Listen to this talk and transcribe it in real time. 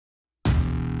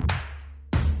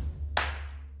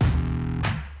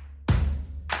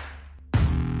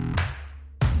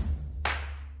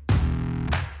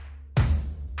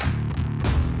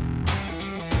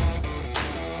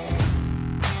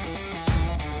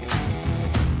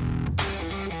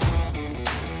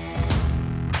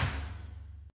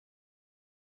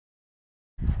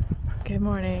Good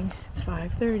morning. It's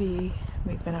 5:30.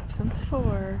 We've been up since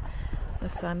 4. The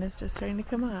sun is just starting to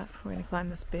come up. We're going to climb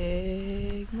this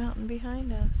big mountain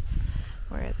behind us.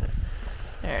 Where is it?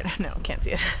 There it is. No, can't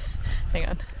see it. Hang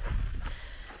on.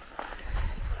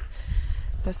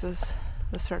 This is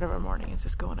the start of our morning. It's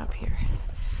just going up here.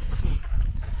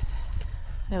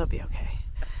 It'll be okay.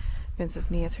 Vince's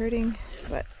knee is hurting,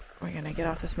 but we're going to get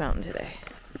off this mountain today.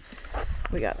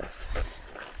 We got this.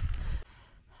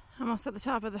 Almost at the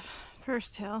top of the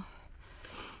first hill.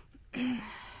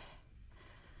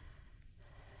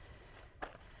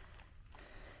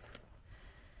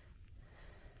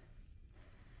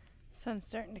 Sun's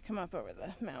starting to come up over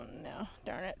the mountain now.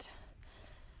 Darn it.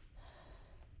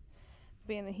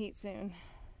 Be in the heat soon.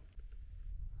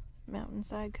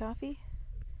 Mountainside coffee.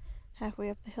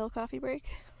 Halfway up the hill coffee break.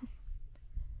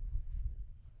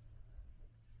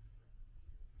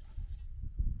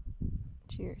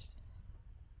 Cheers.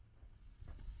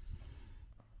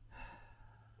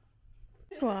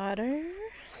 Water.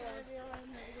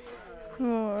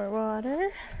 More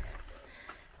water.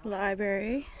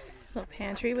 Library. Little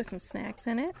pantry with some snacks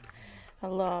in it. A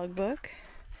logbook.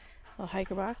 A little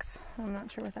hiker box. I'm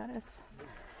not sure what that is.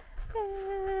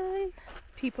 And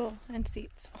people and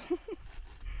seats.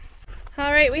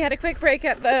 Alright, we had a quick break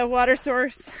at the water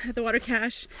source, at the water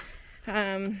cache.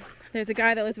 There's a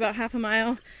guy that lives about half a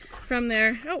mile from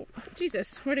there. Oh,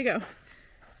 Jesus, where'd he go?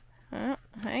 Oh,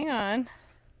 hang on.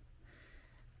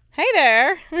 Hey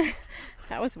there!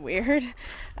 That was weird.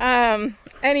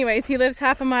 Anyways, he lives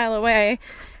half a mile away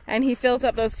and he fills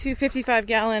up those 2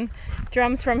 55-gallon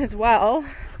drums from his well.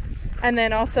 And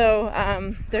then also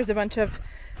there's a bunch of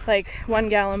like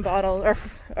 1-gallon bottles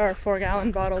or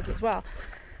 4-gallon bottles as well.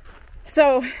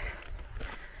 So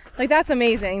like that's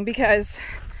amazing because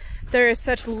there is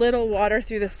such little water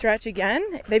through the stretch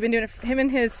again. They've been doing it, him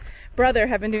and his brother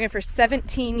have been doing it for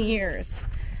 17 years.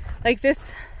 Like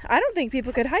this, I don't think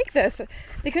people could hike this.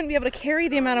 They couldn't be able to carry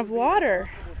the amount of water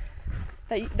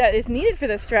that is needed for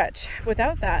this stretch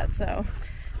without that. So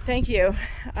thank you.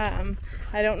 I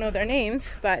don't know their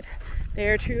names, but they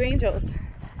are true angels.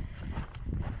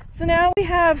 So now we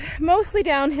have mostly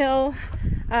downhill.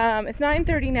 It's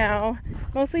 9:30 now,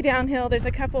 mostly downhill. There's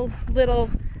a couple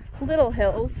little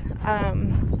hills,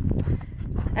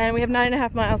 and we have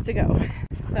 9.5 miles to go.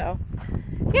 So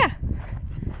yeah,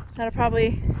 that'll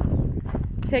probably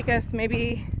take us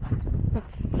maybe,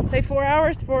 let's say 4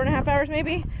 hours, 4.5 hours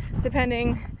maybe,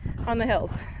 depending on the hills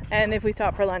and if we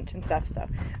stop for lunch and stuff. So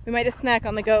we might just snack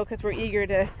on the go because we're eager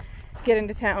to get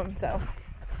into town. So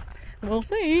we'll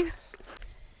see.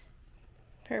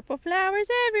 Purple flowers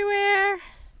everywhere.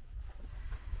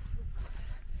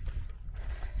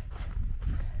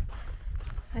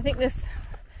 I think this,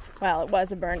 well, it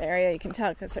was a burnt area, you can tell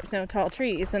because there's no tall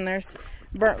trees and there's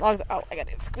burnt logs. Oh, I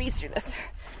gotta squeeze through this.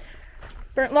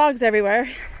 Burnt logs everywhere.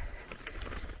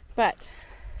 But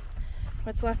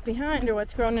what's left behind, or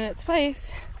what's grown in its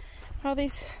place, are all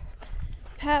these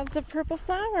paths of purple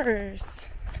flowers.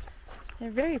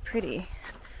 They're very pretty.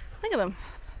 Look at them.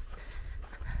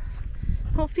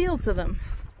 Whole fields of them.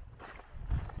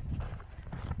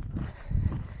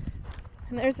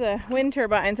 And there's the wind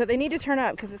turbines that they need to turn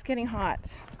up because it's getting hot.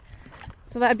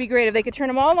 So that'd be great if they could turn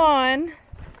them all on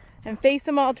and face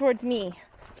them all towards me,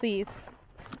 please.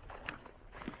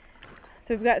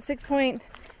 So we've got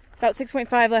about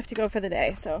 6.5 left to go for the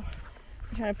day. So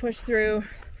I'm trying to push through,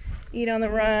 eat on the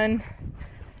run,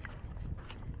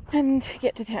 and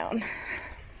get to town.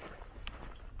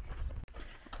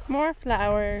 More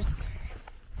flowers.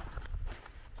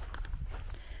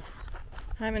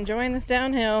 I'm enjoying this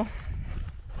downhill.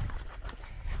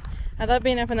 I love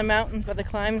being up in the mountains, but the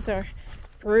climbs are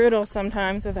brutal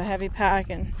sometimes with a heavy pack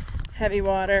and heavy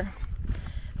water.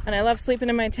 And I love sleeping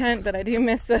in my tent, but I do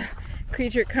miss the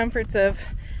creature comforts of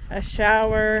a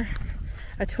shower,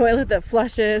 a toilet that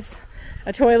flushes,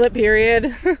 a toilet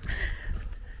period,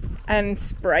 and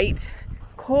Sprite.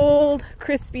 Cold,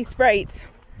 crispy Sprite.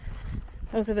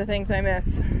 Those are the things I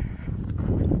miss.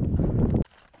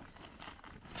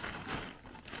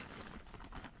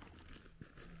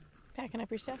 Packing up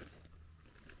your stuff.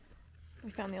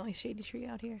 We found the only shady tree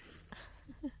out here.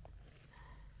 Yeah.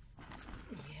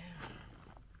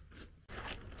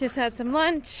 Just had some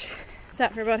lunch.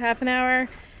 Sat for about half an hour.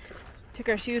 Took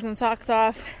our shoes and socks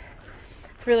off.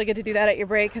 It's really good to do that at your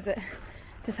break because it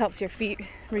just helps your feet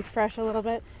refresh a little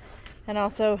bit and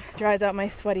also dries out my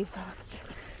sweaty socks.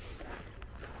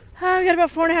 We got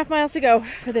about 4.5 miles to go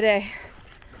for the day.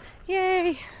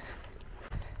 Yay!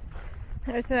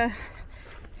 There's a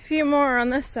few more on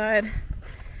this side.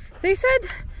 They said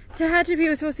Tehachapi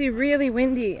was supposed to be really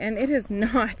windy, and it is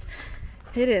not.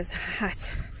 It is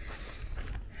hot.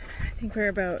 think we're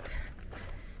about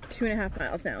 2.5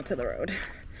 miles now to the road.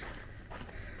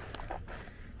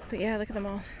 But yeah, look at them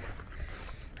all.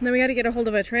 And then we got to get a hold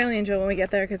of a trail angel when we get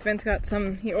there, because Vince got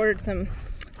some, he ordered some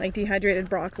like dehydrated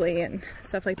broccoli and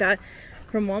stuff like that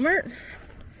from Walmart.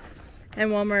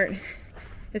 And Walmart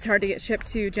is hard to get shipped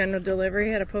to general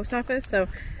delivery at a post office, so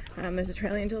there's a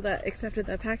trail angel that accepted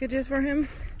the packages for him.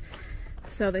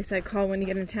 So they said call when you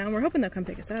get into town. We're hoping they'll come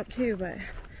pick us up too, but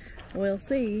we'll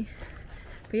see.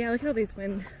 But yeah, look at all these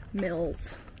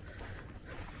windmills.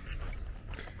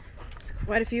 There's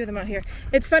quite a few of them out here.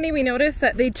 It's funny, we noticed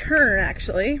that they turn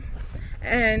actually,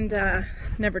 and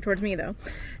never towards me though.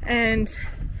 And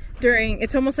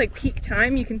it's almost like peak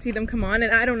time, you can see them come on,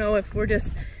 and I don't know if we're just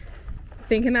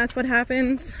thinking that's what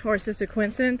happens or it's just a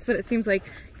coincidence, but it seems like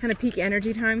kind of peak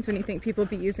energy times when you think people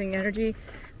be using energy,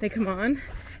 they come on.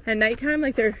 At nighttime,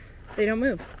 like they don't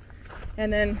move.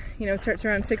 And then, you know, it starts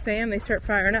around 6 a.m. they start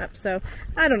firing up. So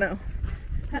I don't know.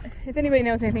 If anybody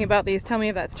knows anything about these, tell me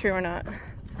if that's true or not.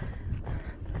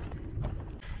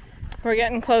 We're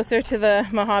getting closer to the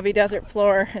Mojave Desert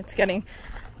floor. It's getting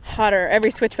hotter.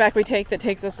 Every switchback we take that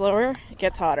takes us lower, it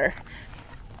gets hotter.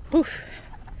 Oof.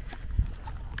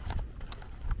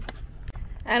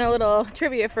 And a little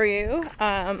trivia for you.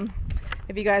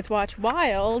 If you guys watch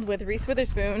Wild with Reese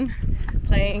Witherspoon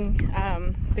playing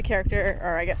the character,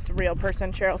 or I guess real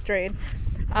person, Cheryl Strayed.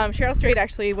 Cheryl Strayed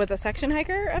actually was a section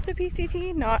hiker of the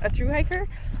PCT, not a through hiker.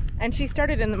 And she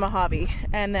started in the Mojave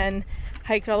and then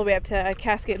hiked all the way up to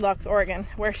Cascade Locks, Oregon,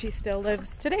 where she still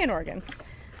lives today in Oregon.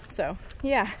 So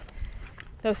yeah,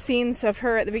 those scenes of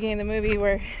her at the beginning of the movie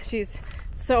where she's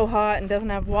so hot and doesn't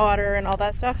have water and all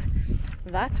that stuff,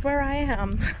 that's where I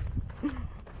am.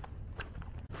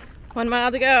 1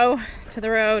 mile to go to the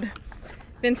road.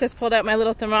 Vince has pulled out my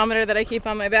little thermometer that I keep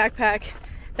on my backpack,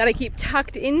 that I keep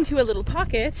tucked into a little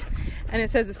pocket, and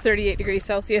it says it's 38 degrees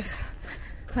Celsius.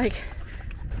 Like,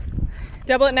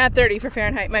 double it, not 30 for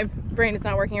Fahrenheit. My brain is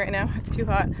not working right now. It's too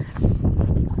hot.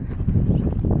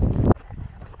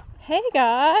 Hey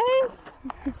guys!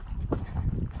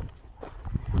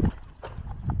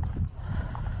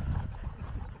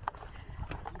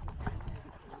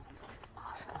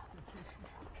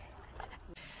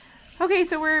 Okay,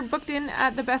 so we're booked in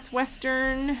at the Best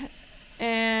Western,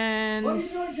 and what are you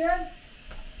doing, Jen?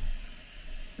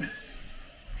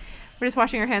 we're just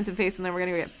washing our hands and face, and then we're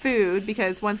gonna go get food,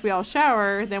 because once we all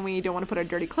shower, then we don't want to put our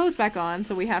dirty clothes back on,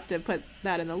 so we have to put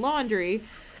that in the laundry.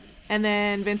 And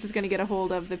then Vince is gonna get a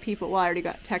hold of the people. Well, I already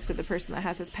got texted the person that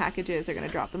has his packages. They're gonna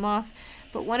drop them off,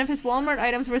 but one of his Walmart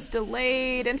items was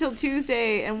delayed until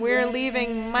Tuesday, and we're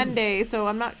leaving Monday, so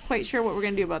I'm not quite sure what we're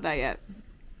gonna do about that yet.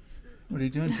 What are you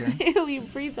doing, Jen? Ew, you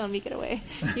breathed on me. Get away.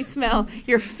 You smell.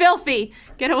 You're filthy.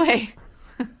 Get away.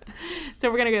 So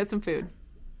we're going to get some food.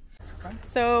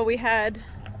 So we had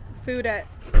food at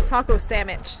Taco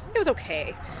Sandwich. It was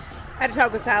okay. I had a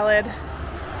taco salad.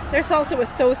 Their salsa was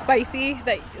so spicy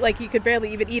that like you could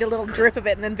barely even eat a little drip of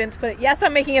it, and then Vince put it. Yes,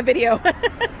 I'm making a video.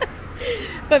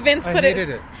 But Vince put it. I hated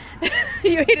it.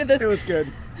 You hated this. It was good.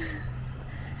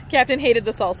 Captain hated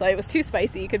the salsa. It was too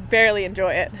spicy. You could barely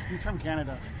enjoy it. He's from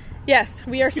Canada. Yes,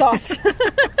 we are soft.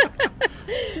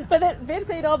 But then Vince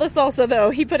ate all the salsa though.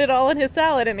 He put it all in his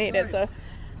salad and ate it. So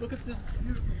look at this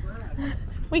beautiful grass.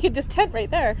 We could just tent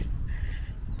right there. There's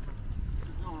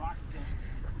no rocks there.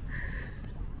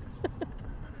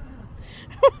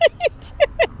 What are you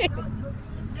doing?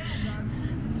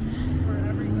 That's where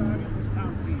every dog in this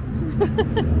town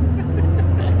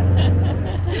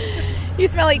pees. You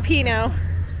smell like pee now.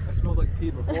 I smelled like pee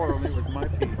before, only it was my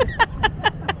pee.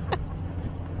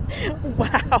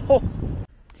 Wow.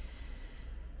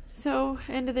 So,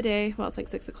 end of the day, well, it's like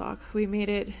 6 o'clock. We made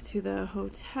it to the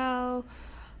hotel.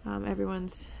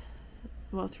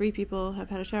 Well, 3 people have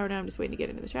had a shower now. I'm just waiting to get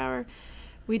into the shower.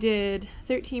 We did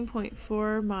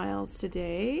 13.4 miles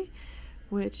today,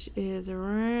 which is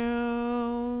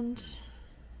around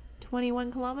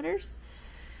 21 kilometers.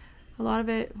 A lot of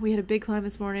it, we had a big climb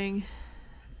this morning,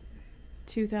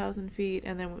 2,000 feet,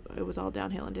 and then it was all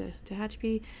downhill into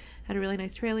Tehachapi. Had a really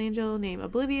nice trail angel named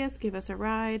Oblivious give us a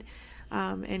ride,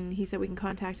 and he said we can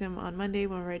contact him on Monday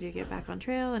when we're ready to get back on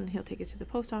trail, and he'll take us to the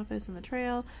post office and the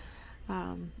trail.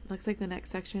 Looks like the next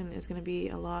section is going to be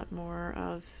a lot more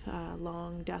of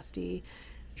long, dusty,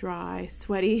 dry,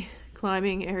 sweaty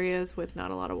climbing areas with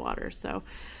not a lot of water. So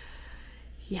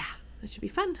yeah, that should be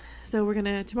fun. So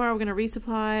tomorrow we're gonna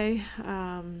resupply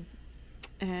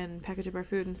and package up our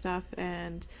food and stuff,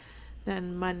 and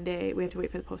then Monday we have to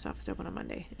wait for the post office to open on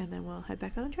Monday, and then we'll head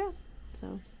back out on trail.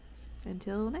 So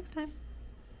until next time.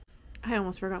 I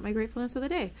almost forgot my gratefulness of the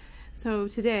day. So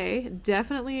today,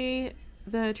 definitely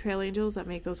the trail angels that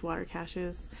make those water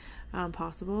caches.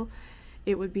 possible.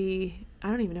 It would be, I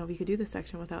don't even know if we could do this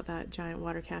section without that giant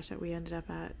water cache that we ended up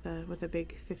at with the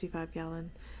big 55-gallon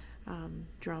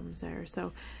drums there.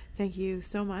 So thank you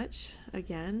so much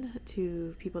again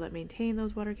to people that maintain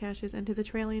those water caches, and to the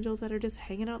trail angels that are just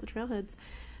hanging out the trailheads,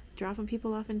 dropping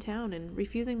people off in town and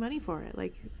refusing money for it.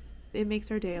 Like, it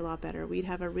makes our day a lot better. We'd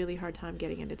have a really hard time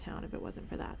getting into town if it wasn't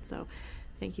for that. So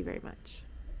thank you very much.